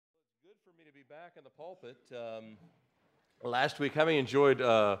for me to be back in the pulpit. Last week, having enjoyed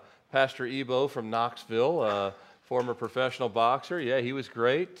Pastor Ebo from Knoxville, former professional boxer. Yeah, he was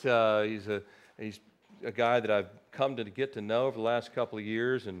great. He's a guy that I've come to get to know over the last couple of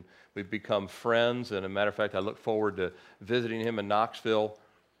years, and we've become friends. And a matter of fact, I look forward to visiting him in Knoxville,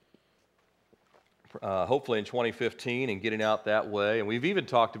 hopefully in 2015, and getting out that way. And we've even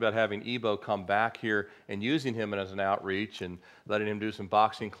talked about having Ebo come back here and using him as an outreach and letting him do some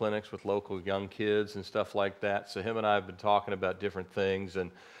boxing clinics with local young kids and stuff like that. So him and I have been talking about different things,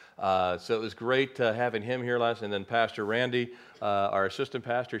 and so it was great having him here last. And then Pastor Randy, our assistant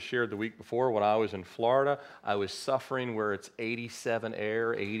pastor, shared the week before when I was in Florida. I was suffering where it's 87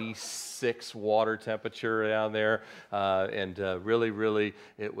 air, 86 water temperature down there, and really,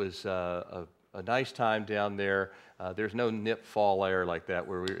 it was a nice time down there. There's no nip fall air like that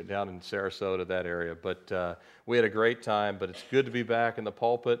where we were down in Sarasota, that area. But we had a great time, but it's good to be back in the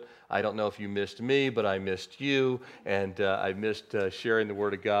pulpit. I don't know if you missed me, but I missed you, and I missed sharing the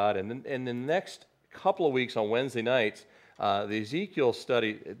Word of God. And then in the next couple of weeks on Wednesday nights, the Ezekiel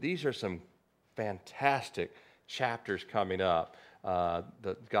study, these are some fantastic chapters coming up.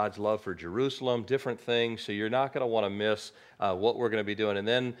 God's love for Jerusalem, different things, so you're not going to want to miss what we're going to be doing. And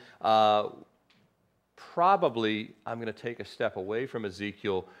then probably I'm going to take a step away from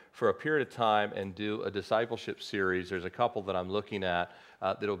Ezekiel for a period of time and do a discipleship series. There's a couple that I'm looking at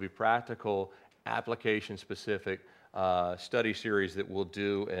that will be practical, application-specific study series that we'll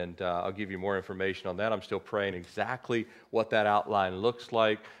do, and I'll give you more information on that. I'm still praying exactly what that outline looks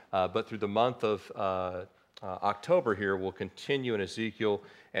like, but through the month of October here, we'll continue in Ezekiel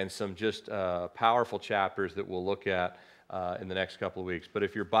and some just powerful chapters that we'll look at in the next couple of weeks. But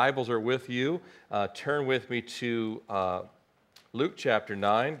if your Bibles are with you, turn with me to Luke chapter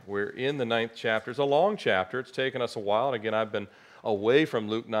 9. We're in the 9th chapter. It's a long chapter. It's taken us a while. And again, I've been away from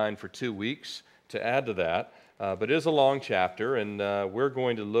Luke 9 for 2 weeks to add to that. But it is a long chapter, and we're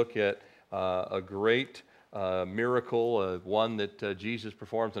going to look at a great miracle, one that Jesus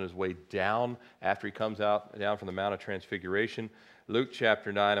performs on his way down after he comes down from the Mount of Transfiguration. Luke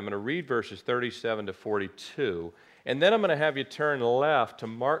chapter 9, I'm going to read verses 37 to 42. And then I'm going to have you turn left to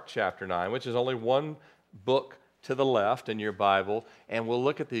Mark chapter 9, which is only one book to the left in your Bible, and we'll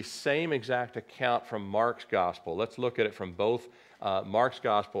look at the same exact account from Mark's gospel. Let's look at it from both Mark's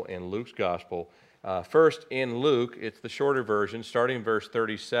gospel and Luke's gospel. First, in Luke, it's the shorter version, starting in verse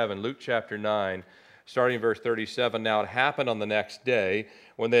 37. Luke chapter 9, starting in verse 37. Now it happened on the next day,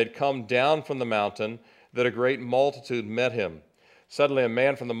 when they had come down from the mountain, that a great multitude met him. Suddenly a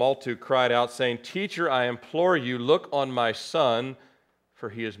man from the multitude cried out, saying, Teacher, I implore you, look on my son, for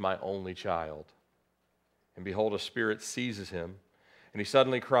he is my only child. And behold, a spirit seizes him, and he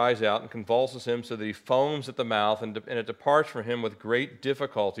suddenly cries out and convulses him so that he foams at the mouth, and it departs from him with great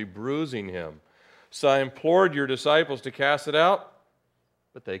difficulty, bruising him. So I implored your disciples to cast it out,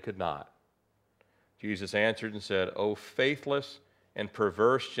 but they could not. Jesus answered and said, O faithless and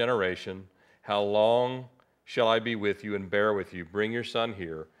perverse generation, how long shall I be with you and bear with you? Bring your son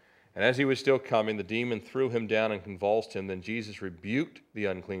here. And as he was still coming, the demon threw him down and convulsed him. Then Jesus rebuked the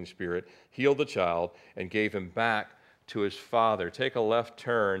unclean spirit, healed the child, and gave him back to his father. Take a left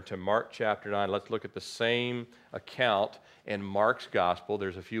turn to Mark chapter 9. Let's look at the same account in Mark's gospel.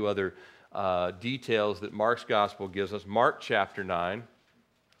 There's a few other details that Mark's gospel gives us. Mark chapter 9.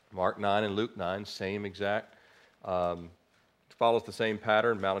 Mark 9 and Luke 9, same exact. Follows the same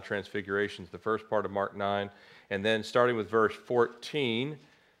pattern. Mount of Transfiguration is the first part of Mark 9. And then starting with verse 14,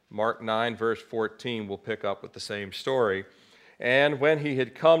 Mark 9, verse 14, we'll pick up with the same story. And when he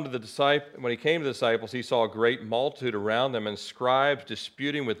came to the disciples, he saw a great multitude around them and scribes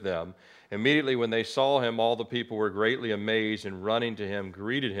disputing with them. Immediately when they saw him, all the people were greatly amazed, and running to him,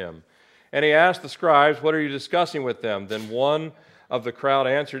 greeted him. And he asked the scribes, What are you discussing with them? Then one of the crowd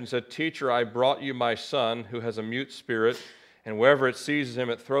answered and said, Teacher, I brought you my son, who has a mute spirit, and wherever it seizes him,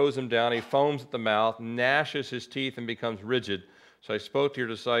 it throws him down. He foams at the mouth, gnashes his teeth, and becomes rigid. So I spoke to your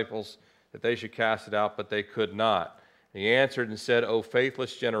disciples that they should cast it out, but they could not. And he answered and said, O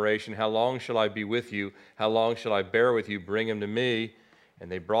faithless generation, how long shall I be with you? How long shall I bear with you? Bring him to me.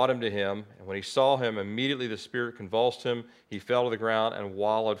 And they brought him to him. And when he saw him, immediately the spirit convulsed him. He fell to the ground and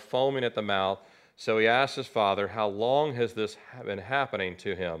wallowed, foaming at the mouth. So he asked his father, How long has this been happening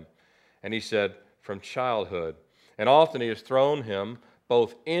to him? And he said, From childhood. And often he has thrown him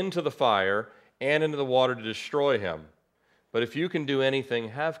both into the fire and into the water to destroy him. But if you can do anything,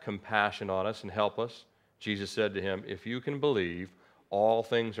 have compassion on us and help us. Jesus said to him, If you can believe, all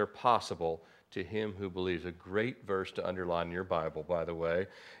things are possible to him who believes. A great verse to underline in your Bible, by the way.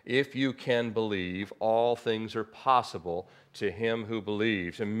 If you can believe, all things are possible to him who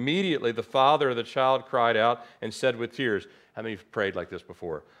believes. Immediately the father of the child cried out and said with tears, how many have prayed like this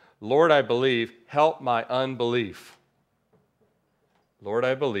before? Lord, I believe, help my unbelief. Lord,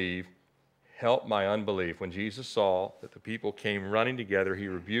 I believe, help my unbelief. When Jesus saw that the people came running together, he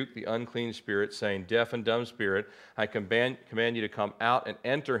rebuked the unclean spirit, saying, deaf and dumb spirit, I command you to come out and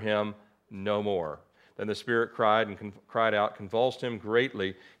enter him no more. Then the spirit cried out, convulsed him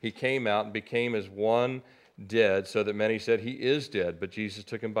greatly. He came out and became as one dead, so that many said, he is dead. But Jesus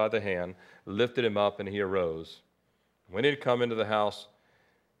took him by the hand, lifted him up, and he arose. When he had come into the house,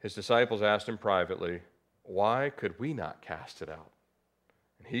 his disciples asked him privately, why could we not cast it out?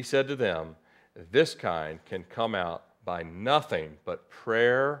 And he said to them, this kind can come out by nothing but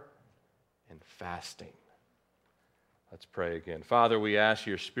prayer and fasting. Let's pray again. Father, we ask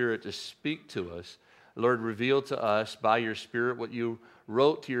your Spirit to speak to us. Lord, reveal to us by your Spirit what you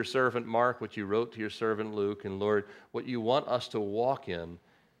wrote to your servant Mark, what you wrote to your servant Luke, and Lord, what you want us to walk in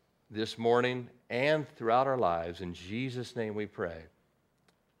this morning and throughout our lives. In Jesus' name we pray.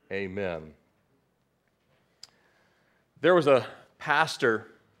 Amen. There was a pastor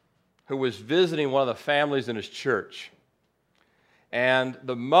who was visiting one of the families in his church. And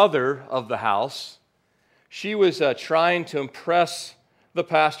the mother of the house, she was trying to impress the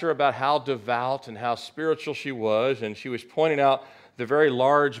pastor about how devout and how spiritual she was, and she was pointing out the very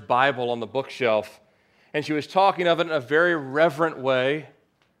large Bible on the bookshelf, and she was talking of it in a very reverent way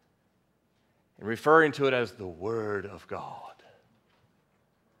and referring to it as the Word of God.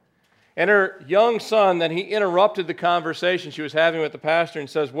 And her young son, then he interrupted the conversation she was having with the pastor and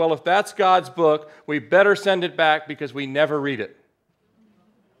says, well, if that's God's book, we better send it back because we never read it.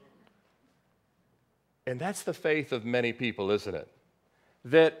 And that's the faith of many people, isn't it?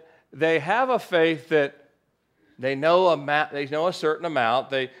 That they have a faith that they know a certain amount,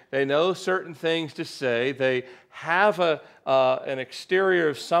 they know certain things to say, they have an exterior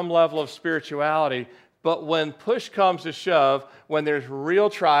of some level of spirituality, but when push comes to shove, when there's real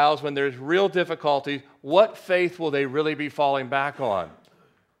trials, when there's real difficulties, what faith will they really be falling back on?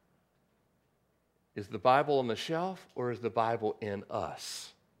 Is the Bible on the shelf or is the Bible in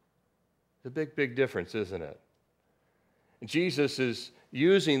us? It's a big, big difference, isn't it? Jesus is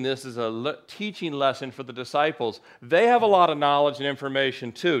using this as a teaching lesson for the disciples. They have a lot of knowledge and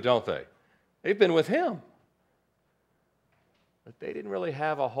information too, don't they? They've been with him. But they didn't really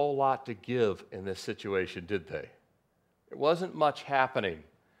have a whole lot to give in this situation, did they? There wasn't much happening.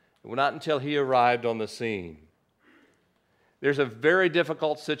 Not until he arrived on the scene. There's a very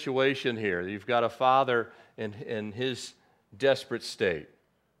difficult situation here. You've got a father in his desperate state.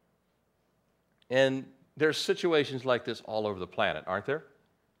 And there's situations like this all over the planet, aren't there?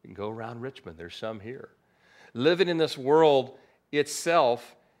 You can go around Richmond. There's some here. Living in this world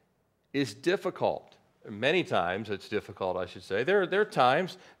itself is difficult. Many times it's difficult, I should say. There are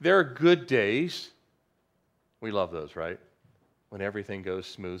times, there are good days. We love those, right? When everything goes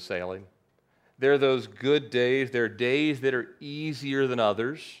smooth sailing. There are those good days. There are days that are easier than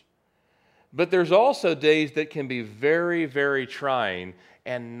others. But there's also days that can be very, very trying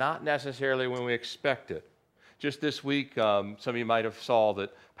and not necessarily when we expect it. Just this week, some of you might have saw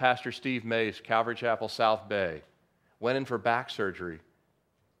that Pastor Steve Mays, Calvary Chapel, South Bay, went in for back surgery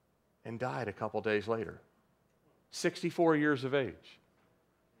and died a couple days later. 64 years of age.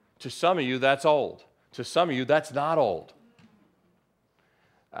 To some of you, that's old. To some of you, that's not old.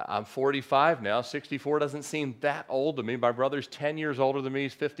 I'm 45 now. 64 doesn't seem that old to me. My brother's 10 years older than me.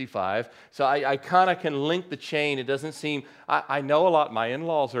 He's 55. So I kind of can link the chain. It doesn't seem, I know a lot. My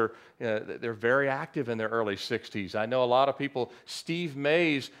in-laws are, they're very active in their early 60s. I know a lot of people. Steve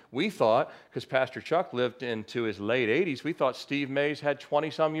Mays, we thought, because Pastor Chuck lived into his late 80s, we thought Steve Mays had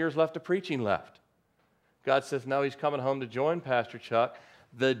 20-some years left of preaching left. God says, no, he's coming home to join Pastor Chuck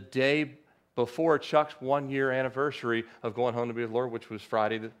the day before Chuck's 1-year anniversary of going home to be with the Lord, which was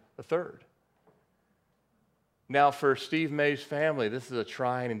Friday the 3rd. Now, for Steve May's family, this is a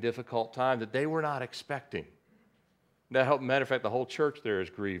trying and difficult time that they were not expecting. Matter of fact, the whole church there is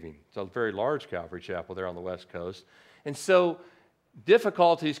grieving. It's a very large Calvary Chapel there on the West Coast. And so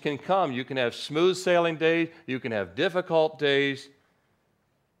difficulties can come. You can have smooth sailing days. You can have difficult days.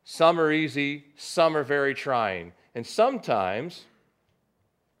 Some are easy. Some are very trying. And sometimes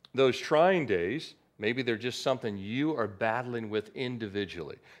those trying days, maybe they're just something you are battling with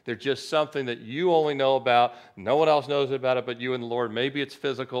individually. They're just something that you only know about. No one else knows about it but you and the Lord. Maybe it's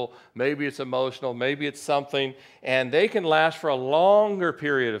physical. Maybe it's emotional. Maybe it's something. And they can last for a longer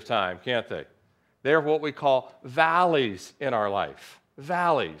period of time, can't they? They're what we call valleys in our life.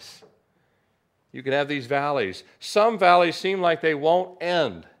 Valleys. You can have these valleys. Some valleys seem like they won't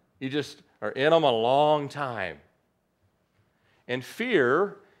end. You just are in them a long time. And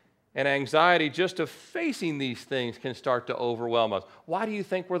fear and anxiety just of facing these things can start to overwhelm us. Why do you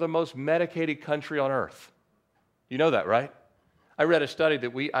think we're the most medicated country on earth? You know that, right? I read a study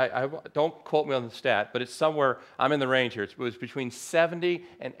that I don't quote me on the stat, but it's somewhere, I'm in the range here. It was between 70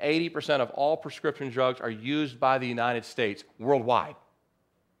 and 80% of all prescription drugs are used by the United States worldwide.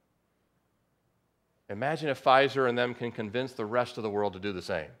 Imagine if Pfizer and them can convince the rest of the world to do the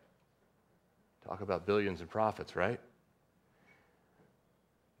same. Talk about billions in profits, right?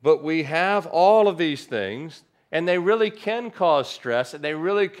 But we have all of these things, and they really can cause stress, and they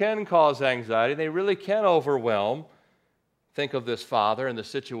really can cause anxiety, they really can overwhelm. Think of this father in the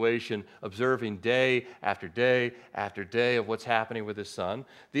situation, observing day after day after day of what's happening with his son.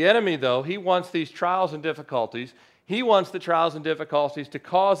 The enemy, though, he wants these trials and difficulties. He wants the trials and difficulties to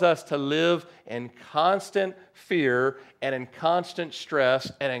cause us to live in constant fear and in constant stress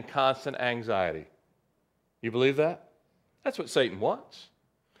and in constant anxiety. You believe that? That's what Satan wants.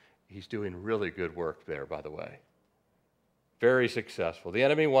 He's doing really good work there, by the way. Very successful. The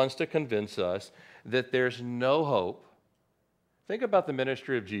enemy wants to convince us that there's no hope. Think about the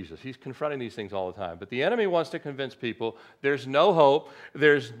ministry of Jesus. He's confronting these things all the time. But the enemy wants to convince people there's no hope,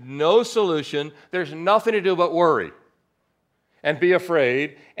 there's no solution, there's nothing to do but worry and be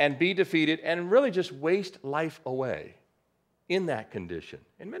afraid and be defeated and really just waste life away in that condition.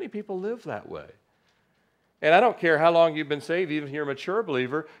 And many people live that way. And I don't care how long you've been saved, even if you're a mature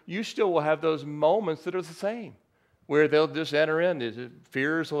believer, you still will have those moments that are the same, where they'll just enter in.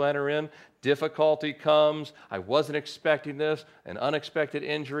 Fears will enter in. Difficulty comes. I wasn't expecting this. An unexpected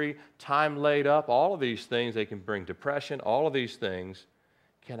injury. Time laid up. All of these things, they can bring depression. All of these things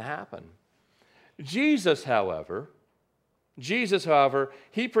can happen. Jesus, however,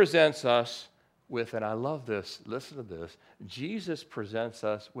 he presents us with, and I love this, listen to this, Jesus presents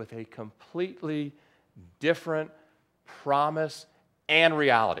us with a completely different promise and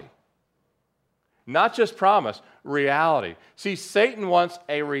reality. Not just promise, reality. See, Satan wants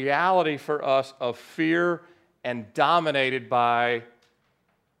a reality for us of fear and dominated by,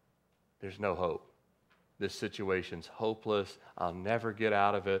 there's no hope. This situation's hopeless. I'll never get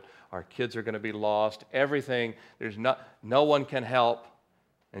out of it. Our kids are going to be lost. Everything, no one can help.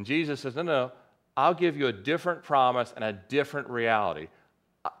 And Jesus says, no, I'll give you a different promise and a different reality.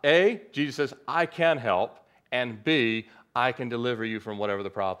 A, Jesus says, I can help. And B, I can deliver you from whatever the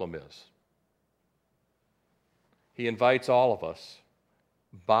problem is. He invites all of us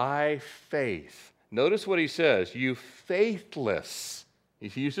by faith. Notice what he says, you faithless.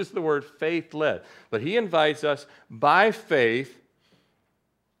 He uses the word faithless. But he invites us by faith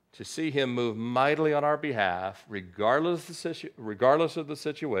to see him move mightily on our behalf, regardless of the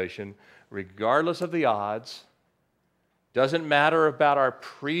situation, regardless of the odds. Doesn't matter about our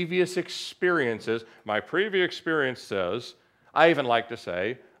previous experiences. My previous experience says, I even like to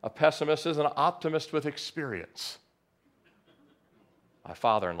say, a pessimist is an optimist with experience. My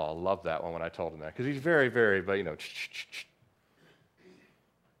father-in-law loved that one when I told him that, because he's very, very,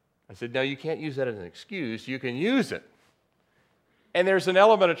 I said, no, you can't use that as an excuse. You can use it. And there's an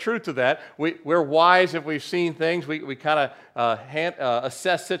element of truth to that. We're wise if we've seen things. We kind of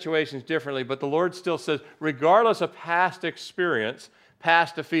assess situations differently. But the Lord still says, regardless of past experience,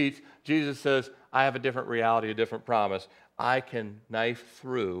 past defeats, Jesus says, I have a different reality, a different promise. I can knife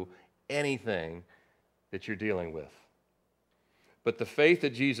through anything that you're dealing with. But the faith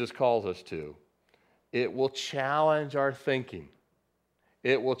that Jesus calls us to, it will challenge our thinking.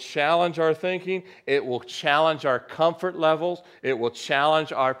 It will challenge our thinking. It will challenge our comfort levels. It will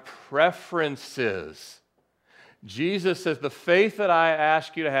challenge our preferences. Jesus says the faith that I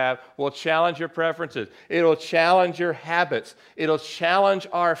ask you to have will challenge your preferences. It'll challenge your habits. It'll challenge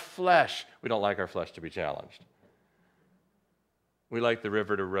our flesh. We don't like our flesh to be challenged. We like the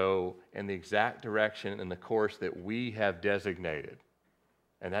river to row in the exact direction and the course that we have designated.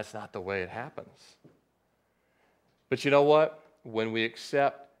 And that's not the way it happens. But you know what? When we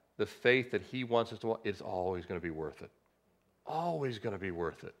accept the faith that he wants us to want, it's always going to be worth it. Always going to be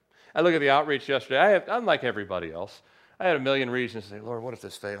worth it. I look at the outreach yesterday. I'm like everybody else. I had a million reasons to say, Lord, what if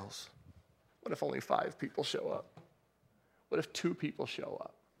this fails? What if only 5 people show up? What if 2 people show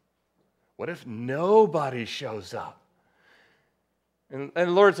up? What if nobody shows up? And the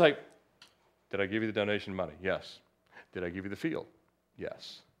Lord's like, did I give you the donation money? Yes. Did I give you the field?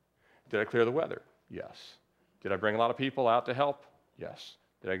 Yes. Did I clear the weather? Yes. Did I bring a lot of people out to help? Yes.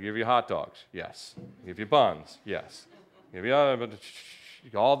 Did I give you hot dogs? Yes. Give you buns? Yes. Give you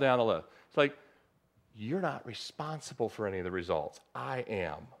all down the list. It's like, you're not responsible for any of the results. I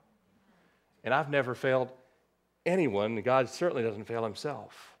am. And I've never failed anyone, and God certainly doesn't fail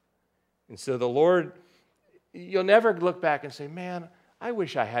himself. And so the Lord, you'll never look back and say, man, I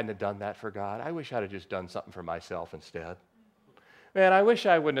wish I hadn't have done that for God. I wish I'd have just done something for myself instead. Man, I wish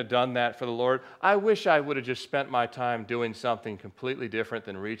I wouldn't have done that for the Lord. I wish I would have just spent my time doing something completely different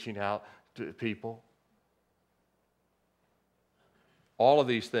than reaching out to people. All of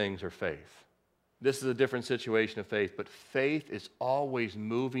these things are faith. This is a different situation of faith, but faith is always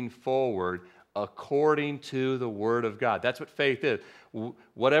moving forward according to the Word of God. That's what faith is.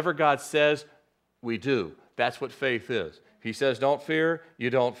 Whatever God says, we do. That's what faith is. If he says don't fear, you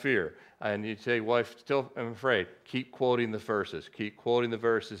don't fear. And you say, well, I still am afraid. Keep quoting the verses. Keep quoting the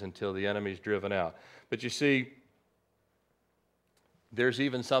verses until the enemy's driven out. But you see, there's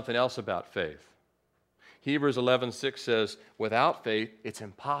even something else about faith. Hebrews 11:6 says, without faith, it's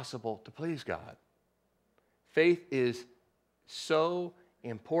impossible to please God. Faith is so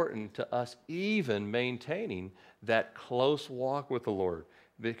important to us even maintaining that close walk with the Lord.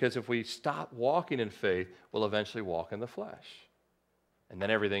 Because if we stop walking in faith, we'll eventually walk in the flesh. And then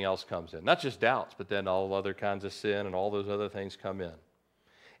everything else comes in. Not just doubts, but then all other kinds of sin and all those other things come in.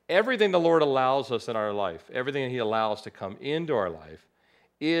 Everything the Lord allows us in our life, everything he allows to come into our life,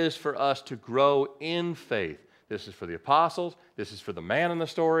 is for us to grow in faith. This is for the apostles. This is for the man in the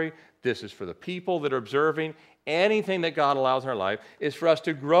story. This is for the people that are observing. Anything that God allows in our life is for us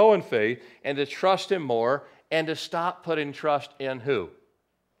to grow in faith and to trust him more and to stop putting trust in who?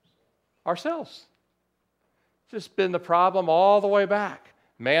 Ourselves. It's just been the problem all the way back.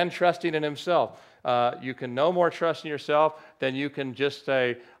 Man trusting in himself. You can no more trust in yourself than you can just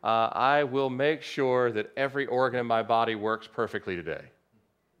say, I will make sure that every organ in my body works perfectly today.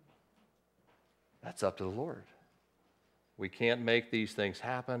 That's up to the Lord. We can't make these things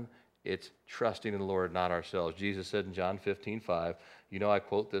happen. It's trusting in the Lord, not ourselves. Jesus said in John 15:5, you know I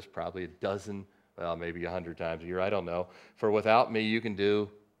quote this probably a dozen, well, maybe 100 times a year, I don't know. For without me you can do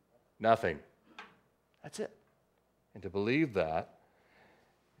nothing. That's it. And to believe that,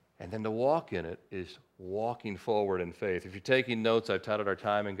 and then to walk in it, is walking forward in faith. If you're taking notes, I've titled our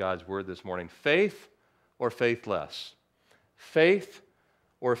time in God's Word this morning, Faith or Faithless? Faith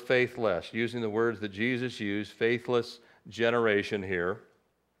or faithless? Using the words that Jesus used, faithless generation here.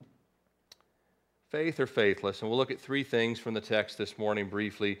 Faith or faithless? And we'll look at three things from the text this morning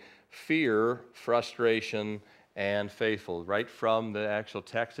briefly. Fear, frustration, and faithful. Right from the actual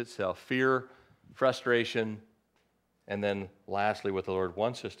text itself. Fear, frustration, and then lastly, what the Lord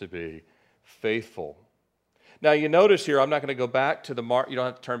wants us to be, faithful. Now you notice here, I'm not going to go back to the Mark. You don't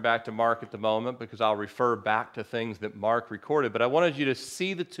have to turn back to Mark at the moment because I'll refer back to things that Mark recorded. But I wanted you to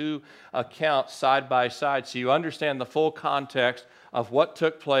see the two accounts side by side so you understand the full context of what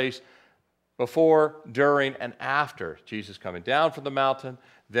took place before, during, and after Jesus coming down from the mountain.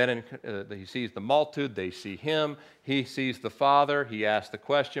 Then he sees the multitude, they see him, he sees the Father, he asks the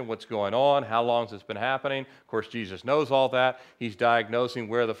question, what's going on, how long has this been happening? Of course, Jesus knows all that. He's diagnosing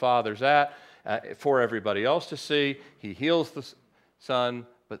where the Father's at for everybody else to see. He heals the son,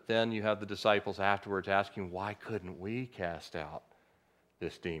 but then you have the disciples afterwards asking, why couldn't we cast out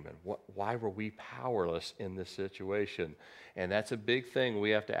this demon? Why were we powerless in this situation? And that's a big thing we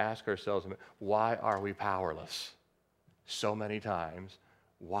have to ask ourselves. Why are we powerless? So many times,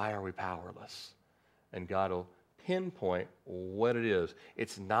 why are we powerless? And God will pinpoint what it is.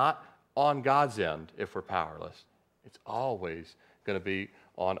 It's not on God's end if we're powerless. It's always going to be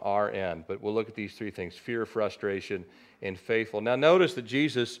on our end. But we'll look at these three things, fear, frustration, and faithful. Now notice that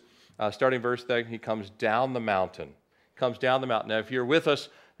Jesus, starting verse 3, he comes down the mountain. Comes down the mountain. Now if you're with us,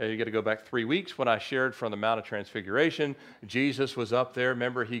 you got to go back 3 weeks when I shared from the Mount of Transfiguration. Jesus was up there.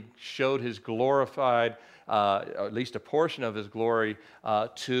 Remember, he showed his glorified, at least a portion of his glory,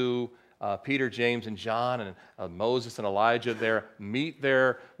 to Peter, James, and John, and Moses and Elijah there, meet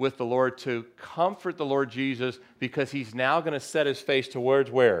there with the Lord to comfort the Lord Jesus because he's now going to set his face towards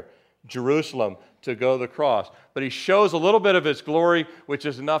where? Jerusalem, to go to the cross. But he shows a little bit of his glory, which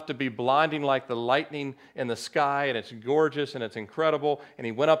is enough to be blinding like the lightning in the sky, and it's gorgeous and it's incredible. And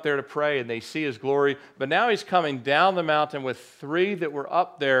he went up there to pray, and they see his glory. But now he's coming down the mountain with three that were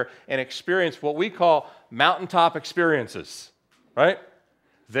up there and experienced what we call mountaintop experiences, right?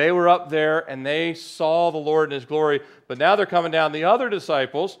 They were up there, and they saw the Lord in his glory. But now they're coming down. The other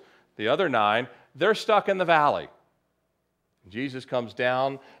disciples, the other 9, they're stuck in the valley. Jesus comes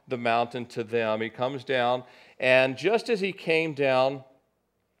down the mountain to them. He comes down, and just as he came down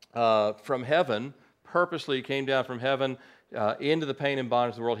from heaven, purposely came down from heaven into the pain and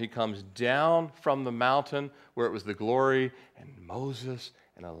bondage of the world, he comes down from the mountain where it was the glory and Moses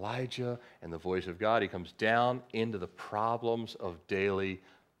and Elijah and the voice of God. He comes down into the problems of daily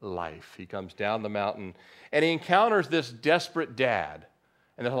life. He comes down the mountain, and he encounters this desperate dad.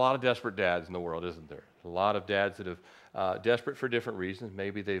 And there's a lot of desperate dads in the world, isn't there? A lot of dads that have desperate for different reasons.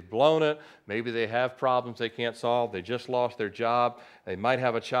 Maybe they've blown it. Maybe they have problems they can't solve. They just lost their job. They might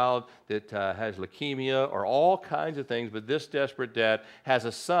have a child that has leukemia or all kinds of things. But this desperate dad has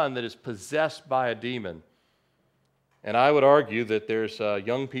a son that is possessed by a demon. And I would argue that there's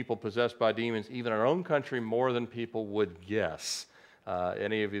young people possessed by demons, even in our own country, more than people would guess.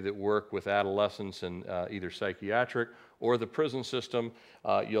 Any of you that work with adolescents in either psychiatric or the prison system,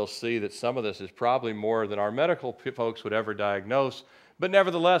 you'll see that some of this is probably more than our medical folks would ever diagnose. But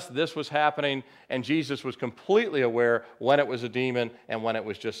nevertheless, this was happening, and Jesus was completely aware when it was a demon and when it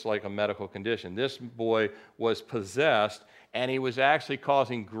was just like a medical condition. This boy was possessed, and he was actually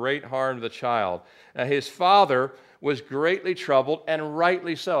causing great harm to the child. Now, his father was greatly troubled, and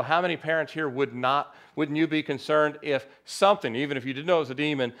rightly so. How many parents here wouldn't you be concerned if something, even if you didn't know it was a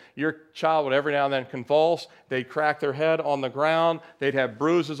demon, your child would every now and then convulse, they'd crack their head on the ground, they'd have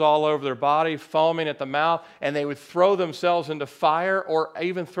bruises all over their body, foaming at the mouth, and they would throw themselves into fire or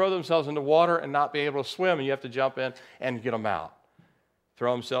even throw themselves into water and not be able to swim, and you have to jump in and get them out.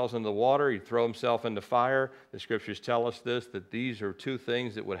 Throw themselves into the water, he'd throw himself into fire. The scriptures tell us this, that these are two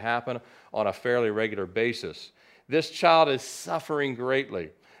things that would happen on a fairly regular basis. This child is suffering greatly,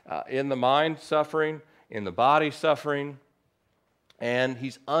 in the mind suffering, in the body suffering, and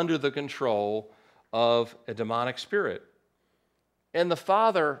he's under the control of a demonic spirit. And the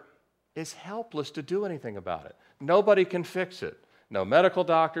father is helpless to do anything about it. Nobody can fix it. No medical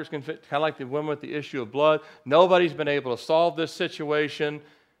doctors can fix it, kind of like the woman with the issue of blood. Nobody's been able to solve this situation.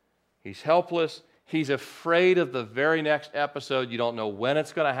 He's helpless. He's afraid of the very next episode. You don't know when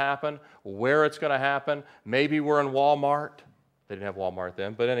it's going to happen, where it's going to happen. Maybe we're in Walmart. They didn't have Walmart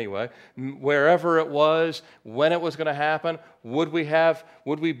then, but anyway, wherever it was, when it was going to happen, would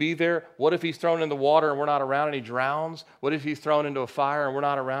we be there? What if he's thrown in the water and we're not around and he drowns? What if he's thrown into a fire and we're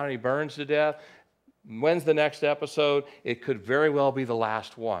not around and he burns to death? When's the next episode? It could very well be the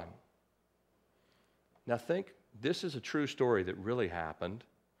last one. Now think, this is a true story that really happened.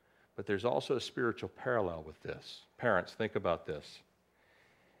 But there's also a spiritual parallel with this. Parents, think about this.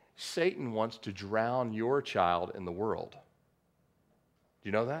 Satan wants to drown your child in the world. Do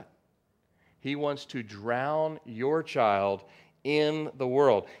you know that? He wants to drown your child in the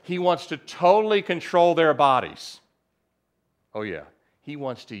world. He wants to totally control their bodies. Oh yeah, he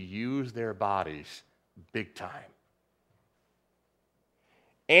wants to use their bodies big time.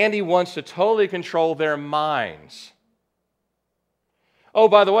 And he wants to totally control their minds. Oh,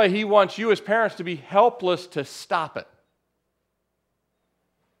 by the way, he wants you as parents to be helpless to stop it.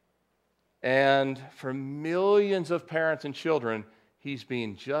 And for millions of parents and children, he's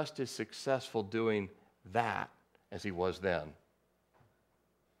being just as successful doing that as he was then.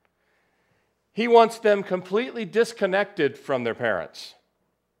 He wants them completely disconnected from their parents.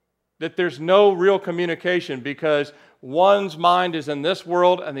 That there's no real communication because one's mind is in this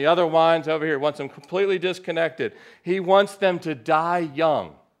world and the other mind's over here. He wants them completely disconnected. He wants them to die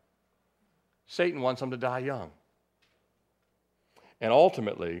young. Satan wants them to die young. And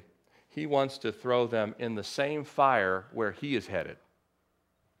ultimately, he wants to throw them in the same fire where he is headed.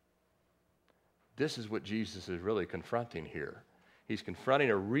 This is what Jesus is really confronting here. He's confronting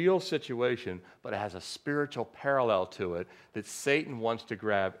a real situation, but it has a spiritual parallel to it that Satan wants to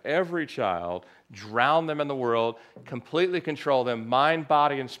grab every child, drown them in the world, completely control them, mind,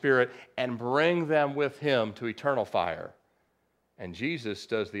 body, and spirit, and bring them with him to eternal fire. And Jesus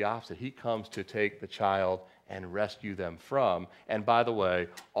does the opposite. He comes to take the child and rescue them from, and by the way,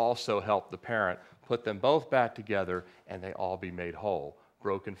 also help the parent put them both back together and they all be made whole.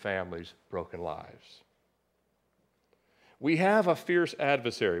 Broken families, broken lives. We have a fierce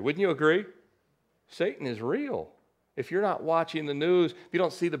adversary. Wouldn't you agree? Satan is real. If you're not watching the news, if you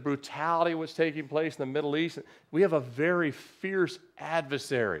don't see the brutality of what's taking place in the Middle East, we have a very fierce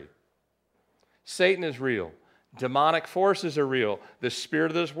adversary. Satan is real. Demonic forces are real. The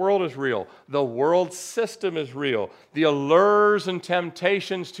spirit of this world is real. The world system is real. The allures and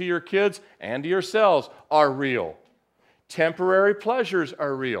temptations to your kids and to yourselves are real. Temporary pleasures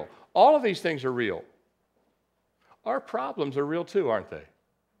are real. All of these things are real. Our problems are real too, aren't they?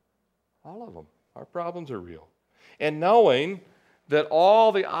 All of them. Our problems are real. And knowing that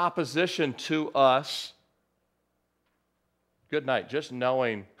all the opposition to us, good night, just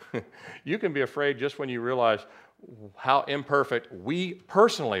knowing, you can be afraid just when you realize how imperfect we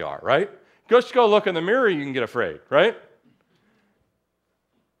personally are, right? Just go look in the mirror, you can get afraid, right?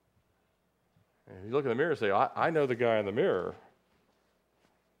 And you look in the mirror and say, I know the guy in the mirror.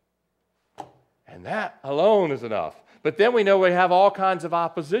 And that alone is enough. But then we know we have all kinds of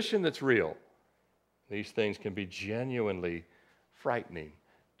opposition that's real. These things can be genuinely frightening,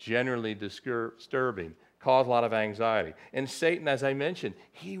 genuinely disturbing, cause a lot of anxiety. And Satan, as I mentioned,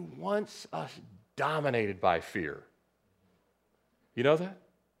 he wants us dominated by fear. You know that?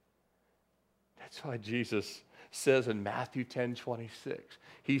 That's why Jesus says in Matthew 10:26.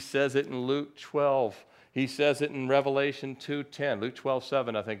 He says it in Luke 12. He says it in Revelation 2:10. Luke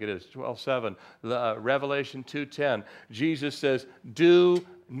 12:7, I think it is. 12:7. Revelation 2:10. Jesus says, do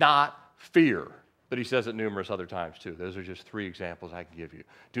not fear. But he says it numerous other times too. Those are just 3 examples I can give you.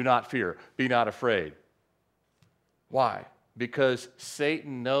 Do not fear. Be not afraid. Why? Because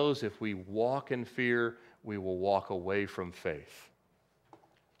Satan knows if we walk in fear, we will walk away from faith.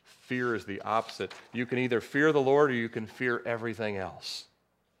 Fear is the opposite. You can either fear the Lord or you can fear everything else.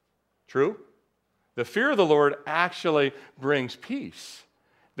 True? The fear of the Lord actually brings peace.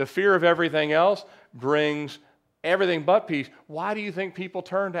 The fear of everything else brings everything but peace. Why do you think people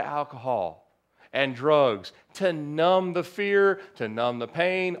turn to alcohol and drugs? To numb the fear, to numb the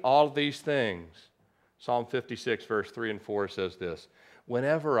pain, all of these things. Psalm 56, verse 3 and 4 says this,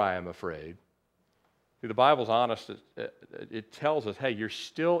 whenever I am afraid. See, the Bible's honest. It tells us, hey, you're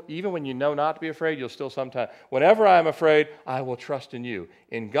still, even when you know not to be afraid, you'll still sometimes. Whenever I am afraid, I will trust in you.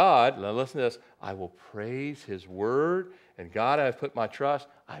 In God, now listen to this, I will praise his word. In God I have put my trust.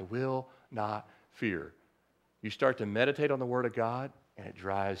 I will not fear. You start to meditate on the word of God, and it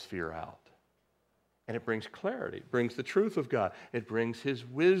drives fear out. And it brings clarity. It brings the truth of God. It brings his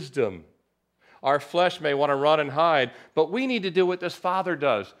wisdom. Our flesh may want to run and hide, but we need to do what this Father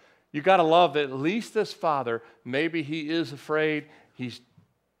does. You got to love that at least this Father, maybe he is afraid. He's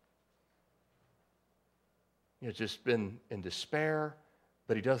just been in despair,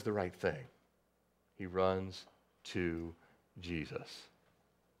 but he does the right thing. He runs to Jesus.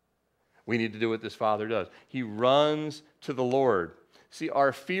 We need to do what this Father does. He runs to the Lord. See,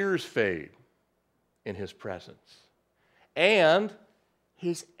 our fears fade in his presence. And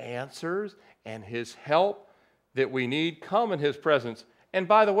his answers and his help that we need come in his presence. And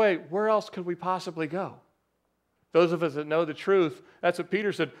by the way, where else could we possibly go? Those of us that know the truth, that's what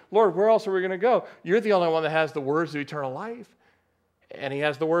Peter said, Lord, where else are we going to go? You're the only one that has the words of eternal life. And he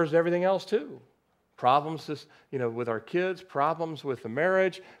has the words of everything else too. Problems with our kids, problems with the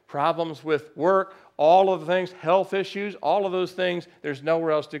marriage, problems with work, all of the things, health issues, all of those things, there's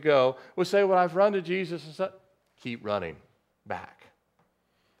nowhere else to go. We'll say, well, I've run to Jesus and said, keep running back.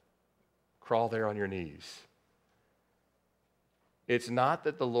 Crawl there on your knees. It's not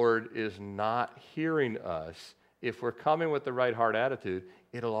that the Lord is not hearing us. If we're coming with the right heart attitude,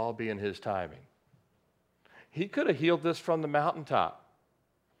 it'll all be in his timing. He could have healed this from the mountaintop.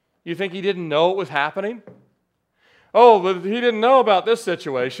 You think he didn't know it was happening? Oh, but he didn't know about this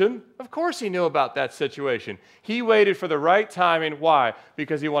situation. Of course he knew about that situation. He waited for the right timing. Why?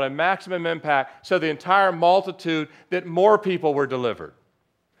 Because he wanted maximum impact so the entire multitude, that more people were delivered.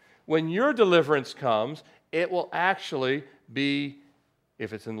 When your deliverance comes, it will actually be,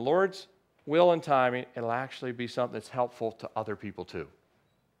 if it's in the Lord's will and timing, it'll actually be something that's helpful to other people too,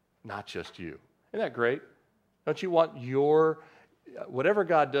 not just you. Isn't that great? Don't you want whatever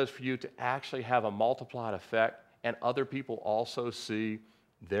God does for you to actually have a multiplied effect and other people also see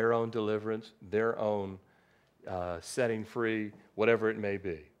their own deliverance, their own setting free, whatever it may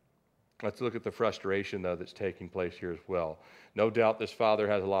be? Let's look at the frustration, though, that's taking place here as well. No doubt this father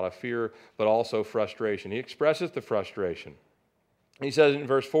has a lot of fear, but also frustration. He expresses the frustration. He says in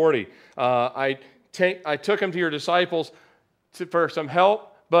verse 40, I took him to your disciples for some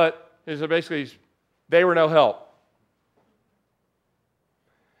help, but basically they were no help.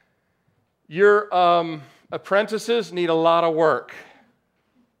 Your apprentices need a lot of work,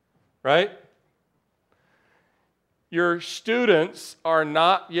 right? Your students are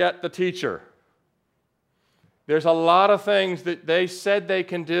not yet the teacher. There's a lot of things that they said they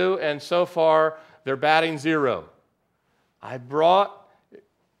can do, and so far they're batting zero.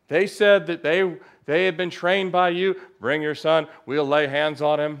 They said that they had been trained by you. Bring your son. We'll lay hands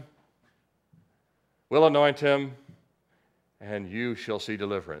on him. We'll anoint him, and you shall see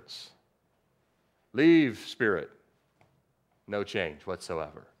deliverance. Leave, spirit. No change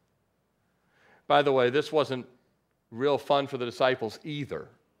whatsoever. By the way, this wasn't real fun for the disciples either.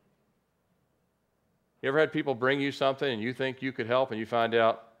 You ever had people bring you something and you think you could help and you find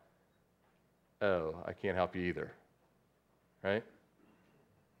out, oh, I can't help you either, right?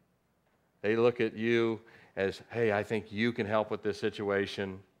 They look at you as, hey, I think you can help with this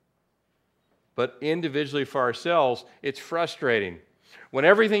situation. But individually for ourselves, it's frustrating. When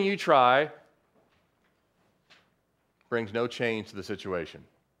everything you try brings no change to the situation.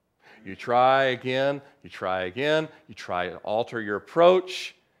 You try again, you try again, you try to alter your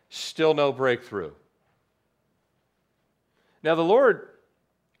approach, still no breakthrough. Now the Lord,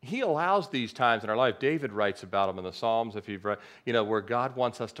 He allows these times in our life. David writes about them in the Psalms, if you've read, where God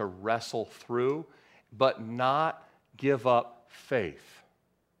wants us to wrestle through, but not give up faith.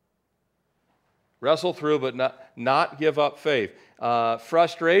 Wrestle through, but not give up faith.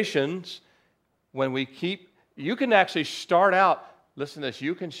 Frustrations, when we you can actually start out, listen to this,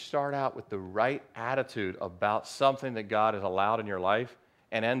 you can start out with the right attitude about something that God has allowed in your life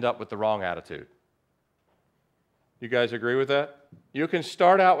and end up with the wrong attitude. You guys agree with that? You can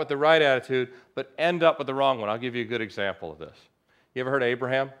start out with the right attitude, but end up with the wrong one. I'll give you a good example of this. You ever heard of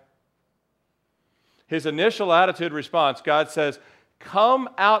Abraham? His initial attitude response, God says, come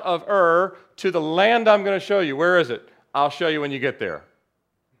out of Ur to the land I'm going to show you. Where is it? I'll show you when you get there.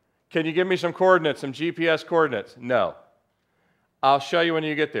 Can you give me some coordinates, some GPS coordinates? No. I'll show you when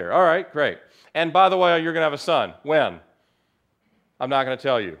you get there. All right, great. And by the way, you're going to have a son. When? I'm not going to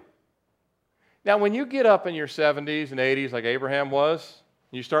tell you. Now, when you get up in your 70s and 80s like Abraham was,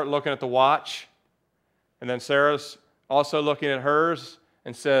 you start looking at the watch, and then Sarah's also looking at hers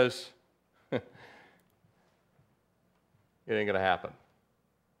and says, it ain't going to happen.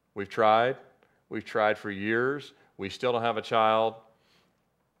 We've tried for years, we still don't have a child.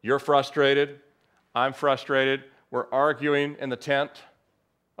 You're frustrated, I'm frustrated, we're arguing in the tent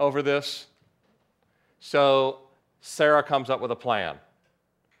over this. So Sarah comes up with a plan.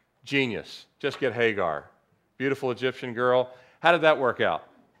 Genius. Just get Hagar. Beautiful Egyptian girl. How did that work out?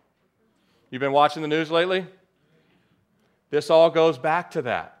 You've been watching the news lately? This all goes back to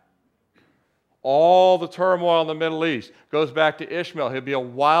that. All the turmoil in the Middle East goes back to Ishmael. He'll be a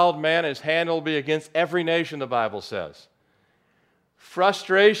wild man. His hand will be against every nation, the Bible says.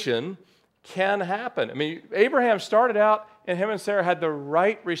 Frustration can happen. I mean, Abraham started out, and him and Sarah had the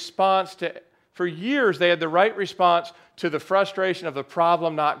right response to, for years, they had the right response to the frustration of the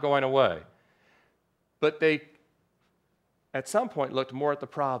problem not going away. But they, at some point, looked more at the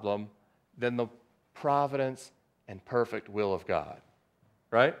problem than the providence and perfect will of God.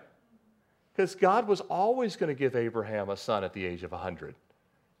 Right? Because God was always going to give Abraham a son at the age of 100.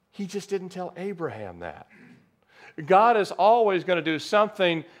 He just didn't tell Abraham that. God is always going to do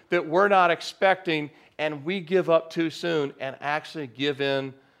something that we're not expecting, and we give up too soon and actually give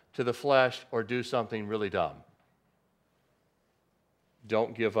in to the flesh or do something really dumb.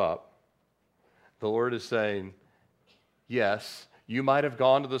 Don't give up. The Lord is saying, yes, you might have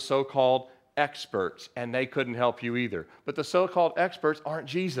gone to the so-called experts, and they couldn't help you either. But the so-called experts aren't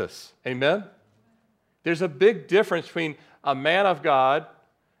Jesus. Amen? There's a big difference between a man of God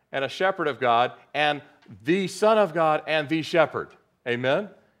and a shepherd of God and the Son of God and the shepherd. Amen?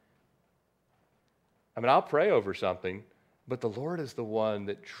 I mean, I'll pray over something, but the Lord is the one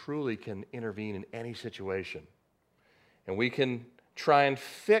that truly can intervene in any situation. And we can try and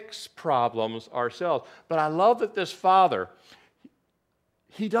fix problems ourselves. But I love that this father,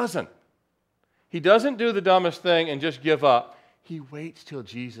 he doesn't. He doesn't do the dumbest thing and just give up. He waits till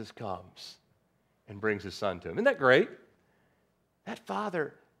Jesus comes and brings his son to him. Isn't that great? That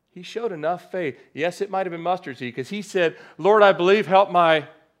father, he showed enough faith. Yes, it might have been mustard seed because he said, Lord, I believe, help my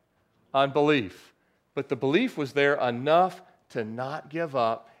unbelief. But the belief was there enough to not give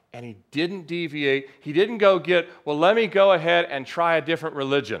up, and he didn't deviate. He didn't go let me go ahead and try a different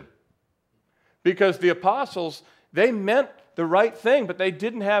religion. Because the apostles, they meant the right thing, but they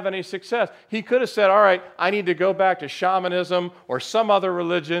didn't have any success. He could have said, all right, I need to go back to shamanism or some other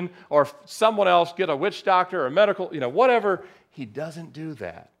religion or someone else, get a witch doctor or a medical, whatever. He doesn't do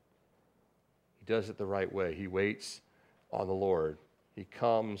that. He does it the right way. He waits on the Lord. He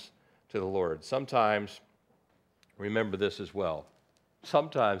comes to the Lord. Sometimes, remember this as well,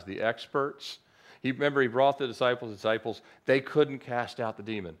 sometimes the experts, he brought the disciples, they couldn't cast out the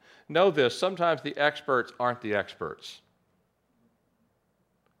demon. Know this, sometimes the experts aren't the experts.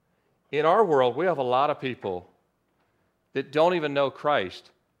 In our world, we have a lot of people that don't even know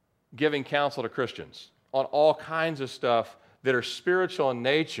Christ giving counsel to Christians on all kinds of stuff that are spiritual in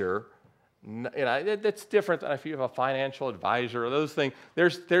nature. That's different than if you have a financial advisor or those things.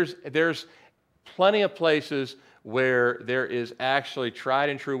 There's plenty of places where there is actually tried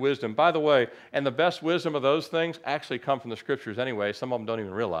and true wisdom. By the way, and the best wisdom of those things actually come from the Scriptures anyway. Some of them don't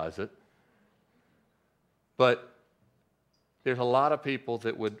even realize it. But there's a lot of people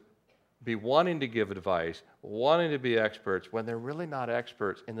that would be wanting to give advice, wanting to be experts, when they're really not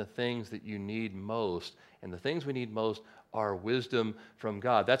experts in the things that you need most. And the things we need most are wisdom from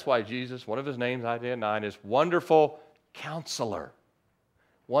God. That's why Jesus, one of his names, Isaiah 9, is Wonderful Counselor.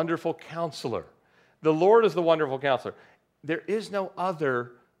 Wonderful Counselor. The Lord is the wonderful counselor. There is no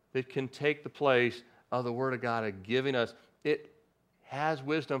other that can take the place of the Word of God and giving us. It has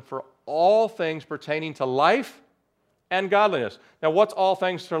wisdom for all things pertaining to life and godliness. Now, what's all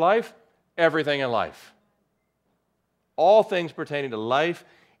things to life? Everything in life. All things pertaining to life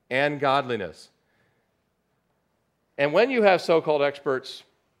and godliness. And when you have so-called experts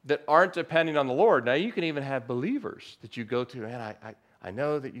that aren't depending on the Lord, now you can even have believers that you go to, man, I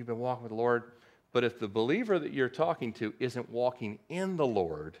know that you've been walking with the Lord, but if the believer that you're talking to isn't walking in the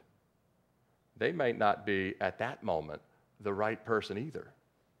Lord, they might not be, at that moment, the right person either.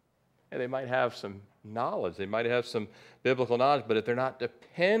 And they might have some knowledge, they might have some biblical knowledge, but if they're not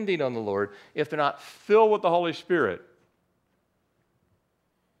depending on the Lord, if they're not filled with the Holy Spirit,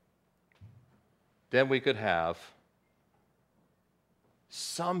 then we could have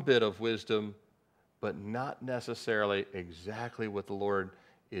some bit of wisdom, but not necessarily exactly what the Lord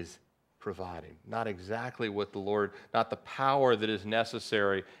is providing. Not exactly what the Lord, not the power that is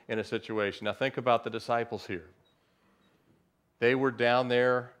necessary in a situation. Now think about the disciples here. They were down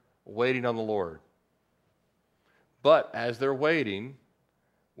there waiting on the Lord. But as they're waiting,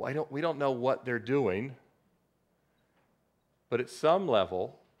 we don't know what they're doing, but at some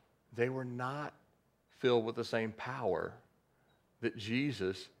level, they were not filled with the same power that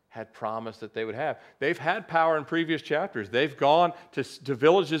Jesus had promised that they would have. They've had power in previous chapters. They've gone to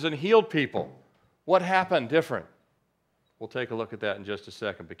villages and healed people. What happened different? We'll take a look at that in just a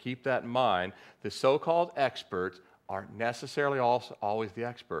second, but keep that in mind. The so-called experts aren't necessarily also always the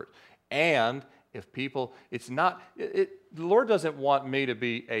experts. And if people, the Lord doesn't want me to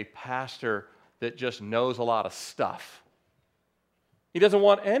be a pastor that just knows a lot of stuff. He doesn't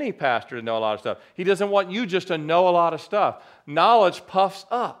want any pastor to know a lot of stuff. He doesn't want you just to know a lot of stuff. Knowledge puffs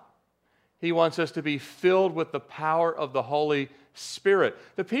up. He wants us to be filled with the power of the Holy Spirit.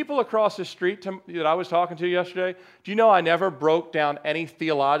 The people across the street that I was talking to yesterday, do you know I never broke down any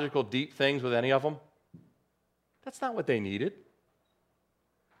theological deep things with any of them? That's not what they needed.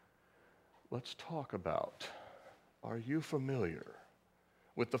 Let's talk about, are you familiar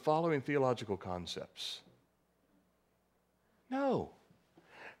with the following theological concepts? No.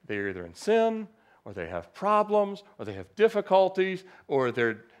 They're either in sin, or they have problems, or they have difficulties, or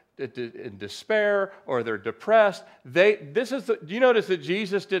they're in despair, or they're depressed. Do you notice that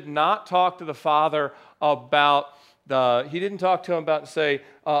Jesus did not talk to the Father about he didn't talk to him about and say,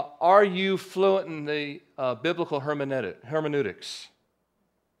 are you fluent in the biblical hermeneutics?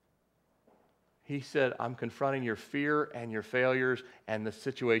 He said, I'm confronting your fear and your failures and the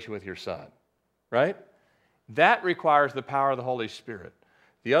situation with your son. Right? That requires the power of the Holy Spirit.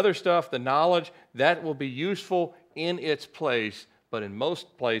 The other stuff, the knowledge, that will be useful in its place, but in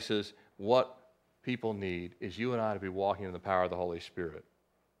most places, what people need is you and I to be walking in the power of the Holy Spirit.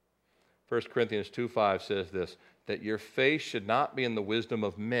 1 Corinthians 2:5 says this, that your faith should not be in the wisdom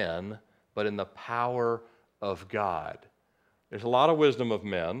of men, but in the power of God. There's a lot of wisdom of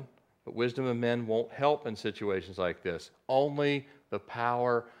men, but wisdom of men won't help in situations like this. Only the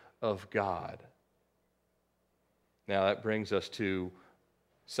power of God. Now that brings us to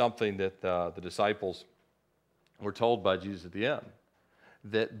something that the disciples were told by Jesus at the end.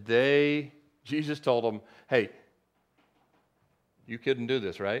 Jesus told them, hey, you couldn't do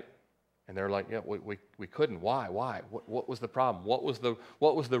this, right? And they're like, yeah, we couldn't. Why? What was the problem? What was the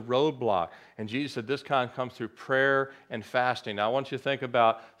roadblock? And Jesus said, this kind comes through prayer and fasting. Now I want you to think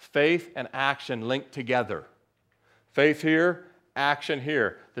about faith and action linked together. Faith here, action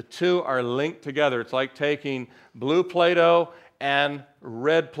here. The two are linked together. It's like taking blue Play-Doh and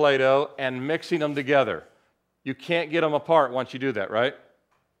red Play-Doh and mixing them together. You can't get them apart once you do that, right?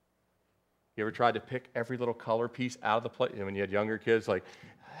 You ever tried to pick every little color piece out of the plate? When you had younger kids, like,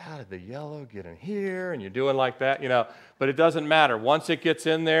 how did the yellow get in here? And you're doing like that, But it doesn't matter. Once it gets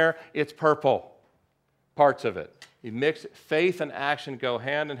in there, it's purple. Parts of it. You mix it. Faith and action go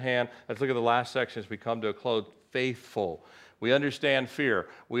hand in hand. Let's look at the last section as we come to a close. Faithful. We understand fear.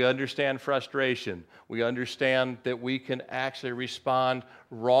 We understand frustration. We understand that we can actually respond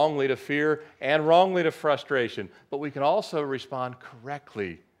wrongly to fear and wrongly to frustration. But we can also respond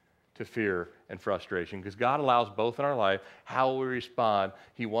correctly to fear and frustration because God allows both in our life. How we respond,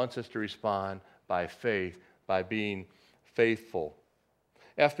 He wants us to respond by faith, by being faithful.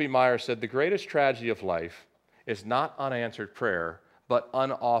 F.B. Meyer said, the greatest tragedy of life is not unanswered prayer, but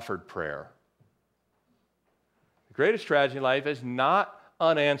unoffered prayer. The greatest tragedy in life is not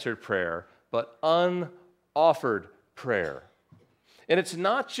unanswered prayer, but unoffered prayer. And it's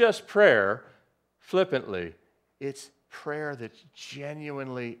not just prayer flippantly, it's prayer that's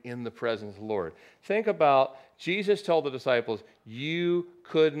genuinely in the presence of the Lord. Think about, Jesus told the disciples, you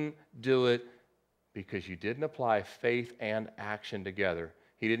couldn't do it because you didn't apply faith and action together.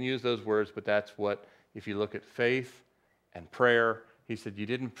 He didn't use those words, but that's what, if you look at faith and prayer, he said, you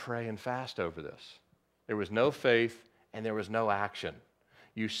didn't pray and fast over this. There was no faith and there was no action.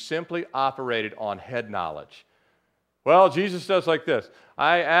 You simply operated on head knowledge. Well, Jesus does like this.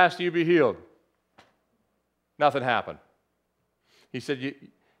 I asked you to be healed. Nothing happened. He said,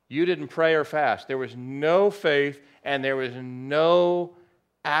 you didn't pray or fast. There was no faith and there was no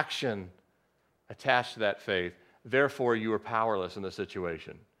action attached to that faith. Therefore, you were powerless in the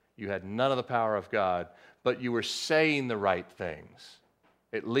situation. You had none of the power of God, but you were saying the right things,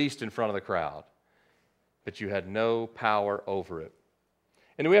 at least in front of the crowd. But you had no power over it.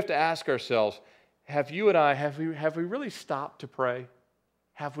 And we have to ask ourselves, have we really stopped to pray?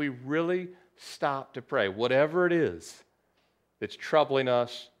 Have we really stopped to pray? Whatever it is that's troubling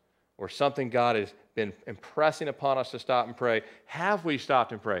us or something God has been impressing upon us to stop and pray, have we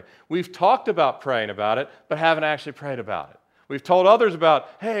stopped and prayed? We've talked about praying about it, but haven't actually prayed about it. We've told others about,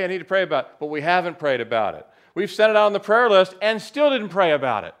 hey, I need to pray about it, but we haven't prayed about it. We've sent it out on the prayer list and still didn't pray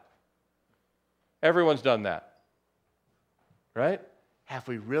about it. Everyone's done that, right? Have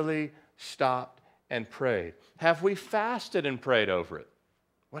we really stopped and prayed? Have we fasted and prayed over it?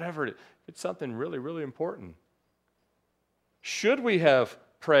 Whatever it is, it's something really, really important. Should we have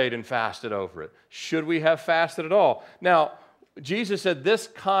prayed and fasted over it? Should we have fasted at all? Now, Jesus said, this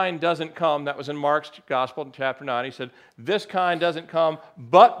kind doesn't come. That was in Mark's Gospel in chapter 9. He said, this kind doesn't come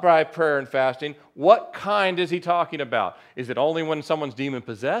but by prayer and fasting. What kind is he talking about? Is it only when someone's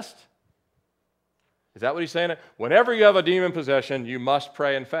demon-possessed? Is that what he's saying? Whenever you have a demon possession, you must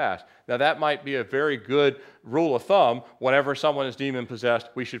pray and fast. Now, that might be a very good rule of thumb. Whenever someone is demon-possessed,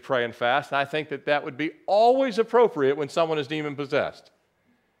 we should pray and fast. And I think that would be always appropriate when someone is demon-possessed.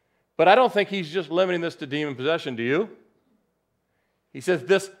 But I don't think he's just limiting this to demon possession, do you? He says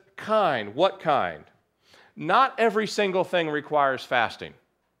this kind. What kind? Not every single thing requires fasting.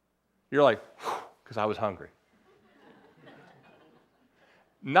 You're like, because I was hungry.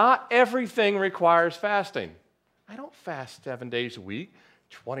 Not everything requires fasting. I don't fast 7 days a week,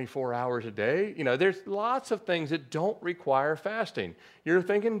 24 hours a day. There's lots of things that don't require fasting. You're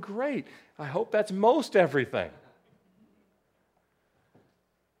thinking, great, I hope that's most everything.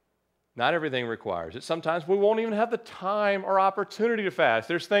 Not everything requires it. Sometimes we won't even have the time or opportunity to fast.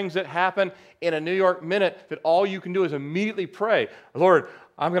 There's things that happen in a New York minute that all you can do is immediately pray, Lord,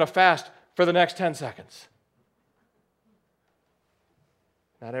 I'm going to fast for the next 10 seconds.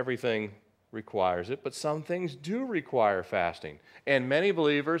 Not everything requires it, but some things do require fasting. And many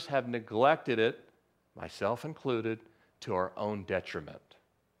believers have neglected it, myself included, to our own detriment.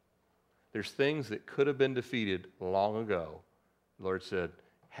 There's things that could have been defeated long ago. The Lord said,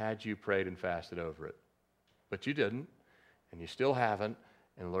 had you prayed and fasted over it. But you didn't, and you still haven't.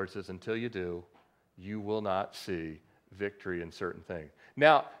 And the Lord says, until you do, you will not see victory in certain things.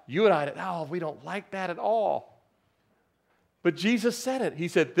 Now, you and I, we don't like that at all. But Jesus said it. He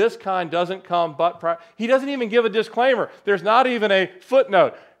said, this kind doesn't come but prior. He doesn't even give a disclaimer. There's not even a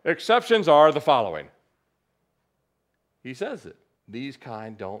footnote. Exceptions are the following. He says it. These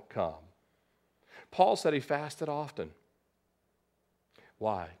kind don't come. Paul said he fasted often.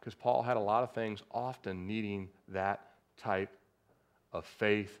 Why? Because Paul had a lot of things often needing that type of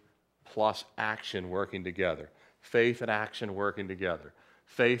faith plus action working together. Faith and action working together.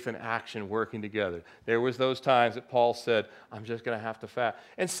 Faith and action working together. There was those times that Paul said, I'm just going to have to fast.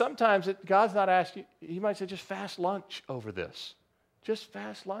 And sometimes God's not asking, he might say, just fast lunch over this. Just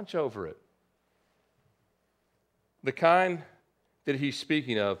fast lunch over it. The kind that he's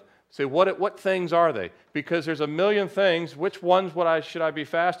speaking of, say, what things are they? Because there's a million things. Which ones should I be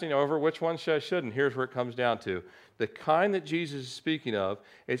fasting over? Which ones shouldn't? Here's where it comes down to. The kind that Jesus is speaking of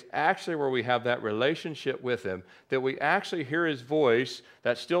is actually where we have that relationship with him, that we actually hear his voice,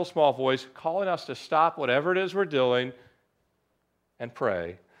 that still small voice, calling us to stop whatever it is we're doing and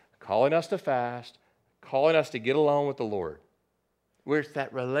pray, calling us to fast, calling us to get alone with the Lord. Where it's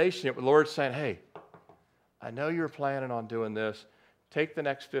that relationship with the Lord saying, hey, I know you're planning on doing this. Take the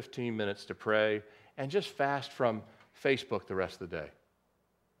next 15 minutes to pray and just fast from Facebook the rest of the day.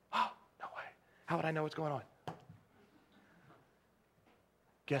 Oh, no way. How would I know what's going on?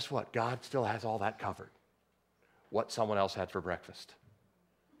 Guess what? God still has all that covered. What someone else had for breakfast.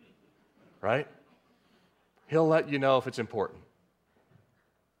 Right? He'll let you know if it's important.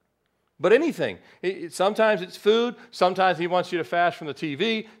 But anything. Sometimes it's food. Sometimes he wants you to fast from the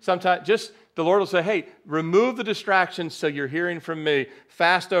TV. Sometimes just the Lord will say, hey, remove the distractions so you're hearing from me.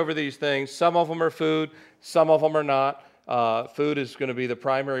 Fast over these things. Some of them are food. Some of them are not. Food is going to be the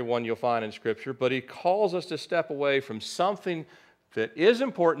primary one you'll find in Scripture. But he calls us to step away from something that is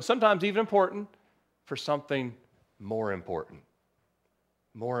important, sometimes even important, for something more important.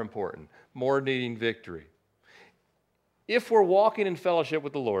 more important, more needing victory. If we're walking in fellowship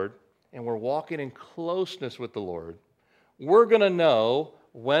with the Lord and we're walking in closeness with the Lord, we're going to know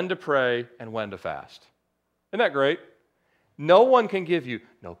when to pray and when to fast. Isn't that great? No one can give you,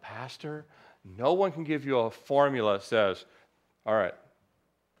 no pastor, no one can give you a formula that says, all right,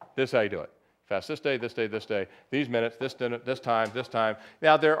 this is how you do it. Fast this day, this day, this day, these minutes, this time, this time.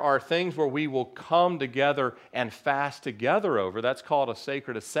 Now, there are things where we will come together and fast together over. That's called a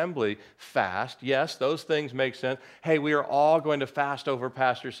sacred assembly fast. Yes, those things make sense. Hey, we are all going to fast over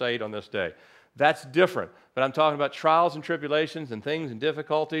Pastor Said on this day. That's different. But I'm talking about trials and tribulations and things and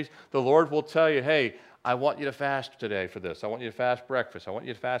difficulties. The Lord will tell you, hey, I want you to fast today for this. I want you to fast breakfast. I want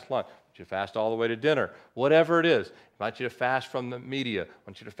you to fast lunch. I want you to fast all the way to dinner. Whatever it is. I want you to fast from the media. I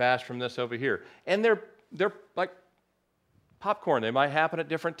want you to fast from this over here. And they're like popcorn. They might happen at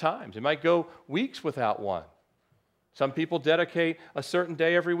different times. It might go weeks without one. Some people dedicate a certain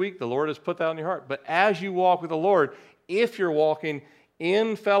day every week. The Lord has put that on your heart. But as you walk with the Lord, if you're walking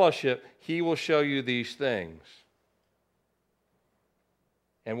in fellowship, He will show you these things.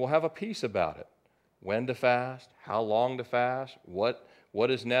 And we'll have a peace about it. When to fast, how long to fast, what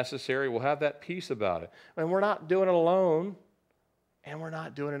is necessary. We'll have that peace about it. And we're not doing it alone, and we're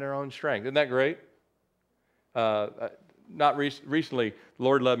not doing it in our own strength. Isn't that great? Recently, the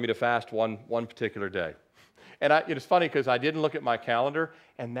Lord led me to fast one particular day. And it's funny because I didn't look at my calendar,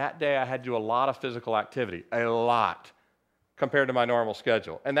 and that day I had to do a lot of physical activity, a lot, compared to my normal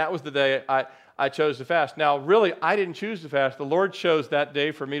schedule. And that was the day I chose to fast. Now, really, I didn't choose to fast. The Lord chose that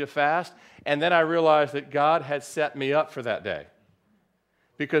day for me to fast, and then I realized that God had set me up for that day.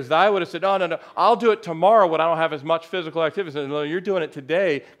 Because I would have said, no, I'll do it tomorrow when I don't have as much physical activity. So, no, you're doing it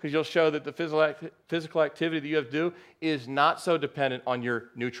today because you'll show that the physical activity that you have to do is not so dependent on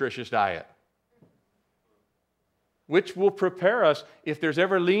your nutritious diet. Which will prepare us, if there's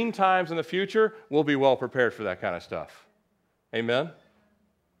ever lean times in the future, we'll be well prepared for that kind of stuff. Amen?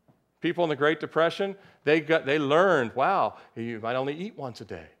 People in the Great Depression, they learned, wow, you might only eat once a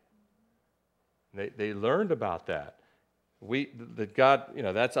day. They learned about that. God,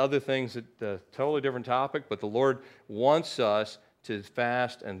 that's other things, totally different topic, but the Lord wants us to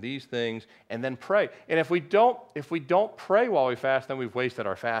fast and these things and then pray. And if we don't pray while we fast, then we've wasted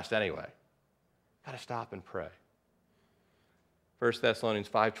our fast anyway. Got to stop and pray. 1 Thessalonians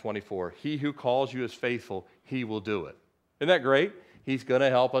 5:24, He who calls you is faithful, He will do it. Isn't that great? He's going to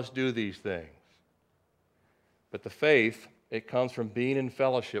help us do these things. But the faith, it comes from being in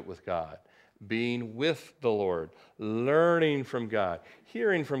fellowship with God, being with the Lord, learning from God,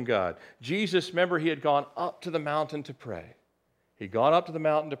 hearing from God. Jesus, remember, He had gone up to the mountain to pray. He'd gone up to the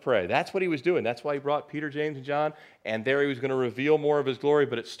mountain to pray. That's what He was doing. That's why He brought Peter, James, and John, and there He was going to reveal more of His glory,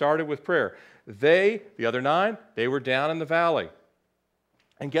 but it started with prayer. The other 9, they were down in the valley.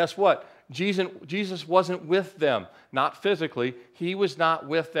 And guess what? Jesus wasn't with them, not physically. He was not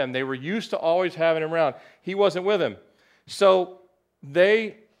with them. They were used to always having Him around. He wasn't with them. So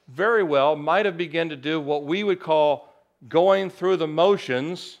they very well might have begun to do what we would call going through the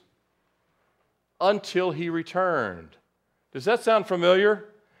motions until He returned. Does that sound familiar?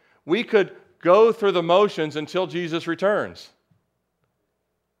 We could go through the motions until Jesus returns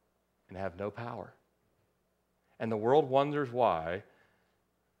and have no power. And the world wonders why.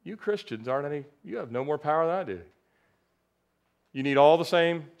 You Christians you have no more power than I do. You need all the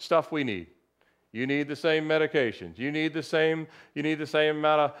same stuff we need. You need the same medications. You need the same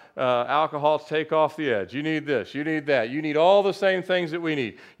amount of alcohol to take off the edge. You need this. You need that. You need all the same things that we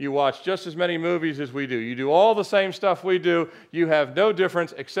need. You watch just as many movies as we do. You do all the same stuff we do. You have no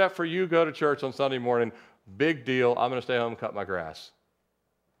difference except for you go to church on Sunday morning. Big deal. I'm going to stay home and cut my grass.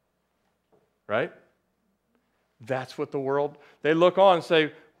 Right? That's what the world, they look on and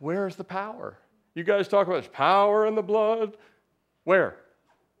say, where's the power? You guys talk about there's power in the blood. Where?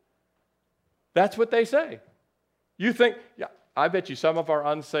 That's what they say. You think, I bet you some of our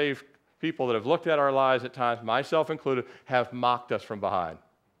unsaved people that have looked at our lives at times, myself included, have mocked us from behind.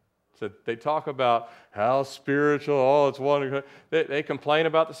 So they talk about how spiritual, it's wonderful. They complain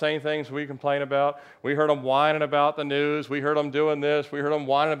about the same things we complain about. We heard them whining about the news. We heard them doing this. We heard them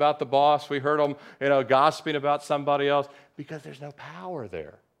whining about the boss. We heard them, gossiping about somebody else because there's no power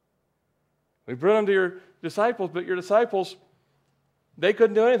there. We bring them to your disciples, but your disciples, they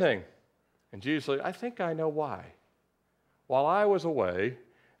couldn't do anything. And Jesus said, I think I know why. While I was away,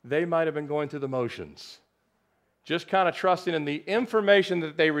 they might have been going through the motions, just kind of trusting in the information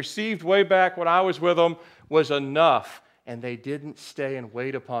that they received way back when I was with them was enough, and they didn't stay and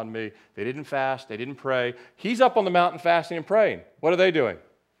wait upon me. They didn't fast. They didn't pray. He's up on the mountain fasting and praying. What are they doing?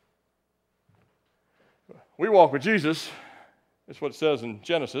 We walk with Jesus. That's what it says in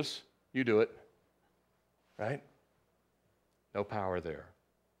Genesis. You do it. Right? No power there.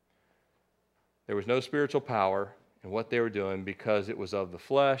 There was no spiritual power in what they were doing because it was of the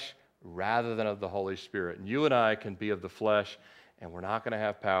flesh rather than of the Holy Spirit. And you and I can be of the flesh, and we're not going to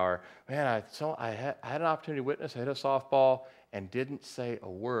have power. Man, I had an opportunity to witness. I hit a softball and didn't say a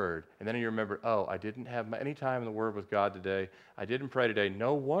word. And then you remember, oh, I didn't have any time in the Word with God today. I didn't pray today.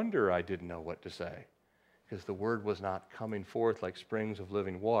 No wonder I didn't know what to say, because the Word was not coming forth like springs of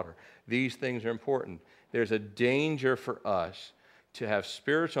living water. These things are important. There's a danger for us to have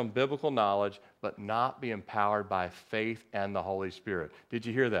spiritual and biblical knowledge, but not be empowered by faith and the Holy Spirit. Did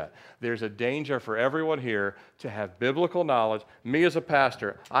you hear that? There's a danger for everyone here to have biblical knowledge. Me as a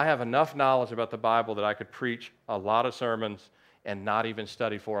pastor, I have enough knowledge about the Bible that I could preach a lot of sermons and not even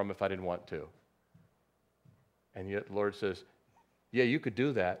study for them if I didn't want to. And yet the Lord says, yeah, you could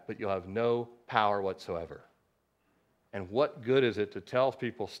do that, but you'll have no power whatsoever. And what good is it to tell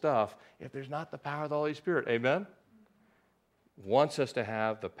people stuff if there's not the power of the Holy Spirit? Amen? Wants us to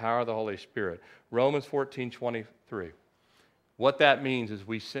have the power of the Holy Spirit. Romans 14:23. What that means is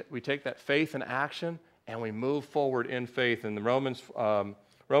we take that faith in action and we move forward in faith. And the Romans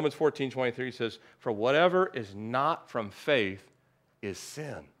 14:23 says, for whatever is not from faith is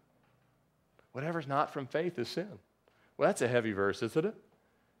sin. Whatever is not from faith is sin. Well, that's a heavy verse, isn't it?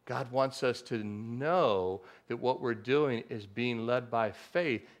 God wants us to know that what we're doing is being led by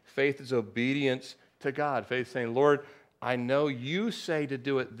faith. Faith is obedience to God. Faith is saying, Lord, I know you say to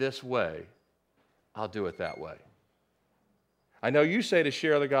do it this way. I'll do it that way. I know you say to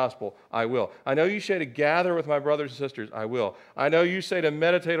share the gospel. I will. I know you say to gather with my brothers and sisters. I will. I know you say to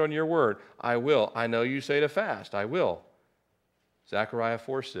meditate on your word. I will. I know you say to fast. I will. Zechariah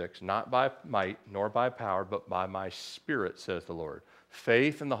 4:6, not by might nor by power, but by my Spirit, says the Lord.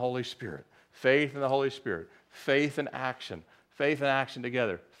 Faith in the Holy Spirit. Faith in the Holy Spirit. Faith in action. Faith and action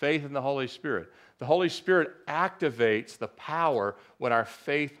together. Faith in the Holy Spirit. The Holy Spirit activates the power when our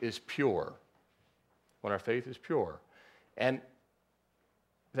faith is pure. When our faith is pure. And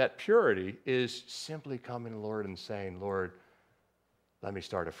that purity is simply coming to the Lord and saying, Lord, let me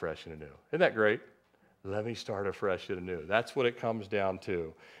start afresh and anew. Isn't that great? Let me start afresh and anew. That's what it comes down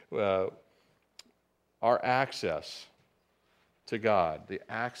to. Our access to God, the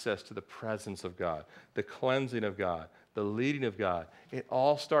access to the presence of God, the cleansing of God, the leading of God. It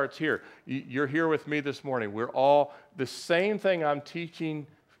all starts here. You're here with me this morning. We're all the same thing I'm teaching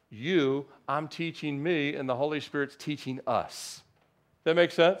you, I'm teaching me, and the Holy Spirit's teaching us. That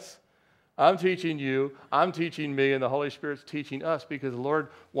makes sense? I'm teaching you, I'm teaching me, and the Holy Spirit's teaching us because the Lord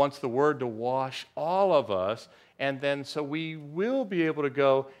wants the Word to wash all of us, and then so we will be able to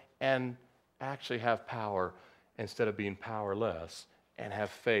go and actually have power instead of being powerless, and have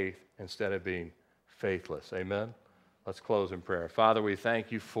faith instead of being faithless. Amen? Let's close in prayer. Father, we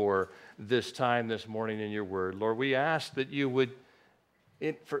thank you for this time this morning in your word. Lord, we ask that you would,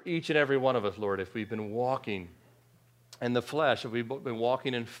 for each and every one of us, Lord, if we've been walking in the flesh, if we've been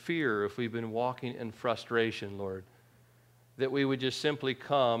walking in fear, if we've been walking in frustration, Lord, that we would just simply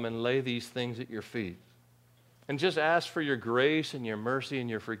come and lay these things at your feet and just ask for your grace and your mercy and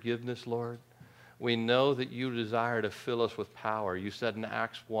your forgiveness, Lord. We know that you desire to fill us with power. You said in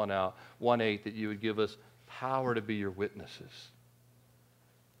Acts 1:8 that you would give us power to be your witnesses.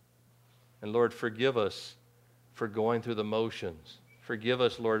 And Lord, forgive us for going through the motions. Forgive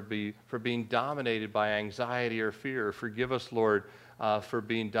us, Lord, for being dominated by anxiety or fear. Forgive us, Lord, for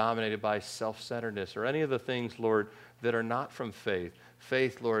being dominated by self-centeredness or any of the things, Lord, that are not from faith.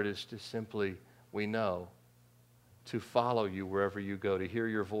 Faith, Lord, is to simply, we know, to follow you wherever you go, to hear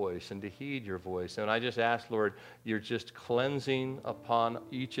your voice and to heed your voice. And I just ask, Lord, you're just cleansing upon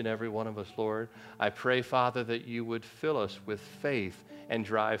each and every one of us, Lord. I pray, Father, that you would fill us with faith and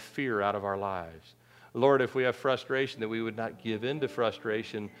drive fear out of our lives. Lord, if we have frustration, that we would not give in to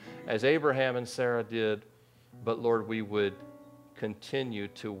frustration as Abraham and Sarah did, but Lord, we would continue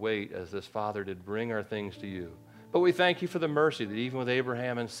to wait as this father did, bring our things to you. But we thank you for the mercy that even with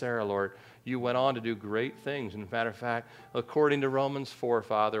Abraham and Sarah, Lord, you went on to do great things. And matter of fact, according to Romans 4,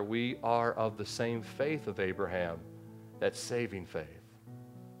 Father, we are of the same faith of Abraham, that saving faith.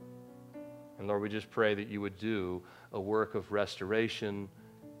 And Lord, we just pray that you would do a work of restoration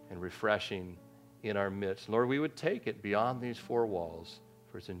and refreshing in our midst. Lord, we would take it beyond these four walls.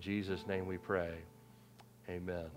 For it's in Jesus' name we pray. Amen.